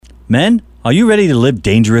Men, are you ready to live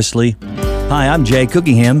dangerously? Hi, I'm Jay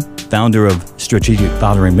Cookingham, founder of Strategic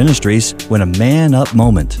Fathering Ministries, with a man up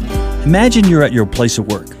moment. Imagine you're at your place of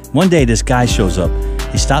work. One day this guy shows up.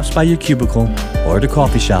 He stops by your cubicle or the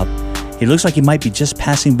coffee shop. He looks like he might be just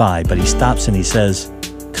passing by, but he stops and he says,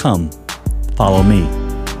 "Come, follow me."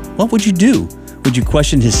 What would you do? Would you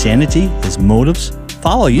question his sanity, his motives?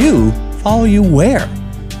 Follow you? Follow you where?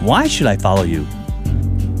 Why should I follow you?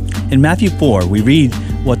 In Matthew 4, we read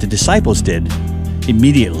what the disciples did.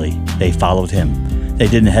 Immediately, they followed him. They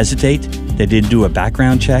didn't hesitate. They didn't do a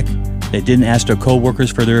background check. They didn't ask their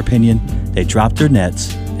co-workers for their opinion. They dropped their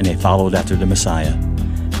nets and they followed after the Messiah.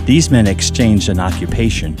 These men exchanged an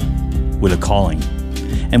occupation with a calling.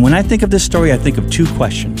 And when I think of this story, I think of two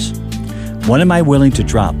questions. What am I willing to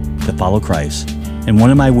drop to follow Christ? And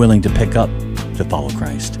what am I willing to pick up to follow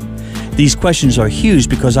Christ? These questions are huge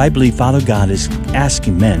because I believe Father God is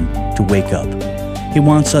asking men to wake up. He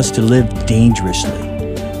wants us to live dangerously.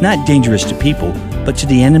 Not dangerous to people, but to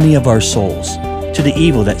the enemy of our souls, to the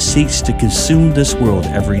evil that seeks to consume this world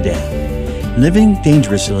every day. Living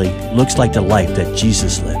dangerously looks like the life that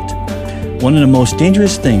Jesus lived. One of the most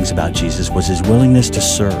dangerous things about Jesus was his willingness to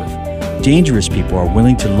serve. Dangerous people are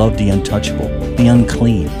willing to love the untouchable, the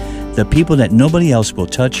unclean, the people that nobody else will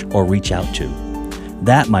touch or reach out to.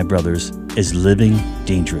 That, my brothers, is living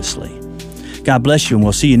dangerously. God bless you, and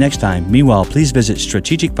we'll see you next time. Meanwhile, please visit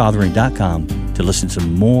strategicfathering.com to listen to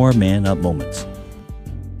more Man Up Moments.